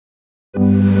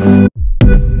OVH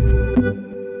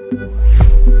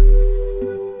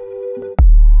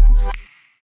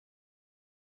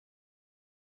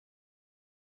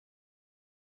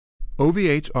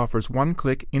offers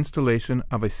one-click installation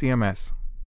of a CMS.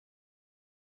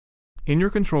 In your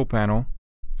control panel,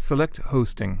 select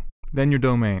Hosting, then your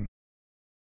domain.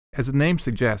 As the name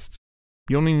suggests,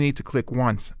 you only need to click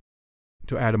once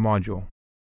to add a module.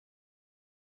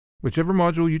 Whichever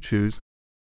module you choose,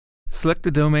 select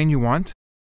the domain you want,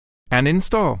 and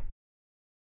install.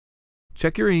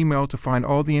 Check your email to find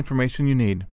all the information you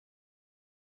need.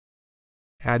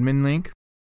 Admin link,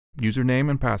 username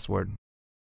and password.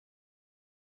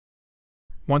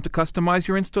 Want to customize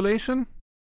your installation?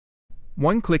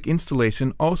 One-click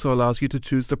installation also allows you to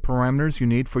choose the parameters you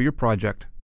need for your project.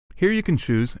 Here you can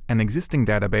choose an existing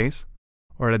database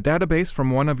or a database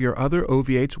from one of your other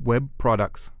OVH web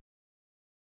products.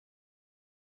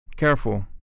 Careful!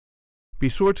 Be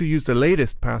sure to use the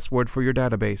latest password for your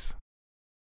database.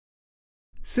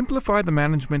 Simplify the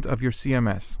management of your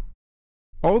CMS.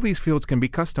 All these fields can be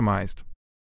customized.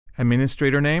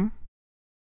 Administrator name,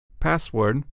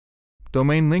 password,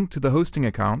 domain link to the hosting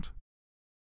account,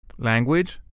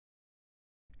 language,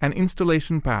 and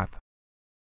installation path.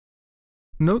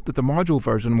 Note that the module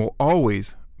version will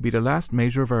always be the last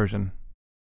major version.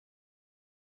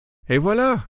 Et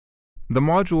voilà! The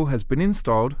module has been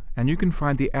installed and you can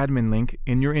find the admin link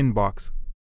in your inbox.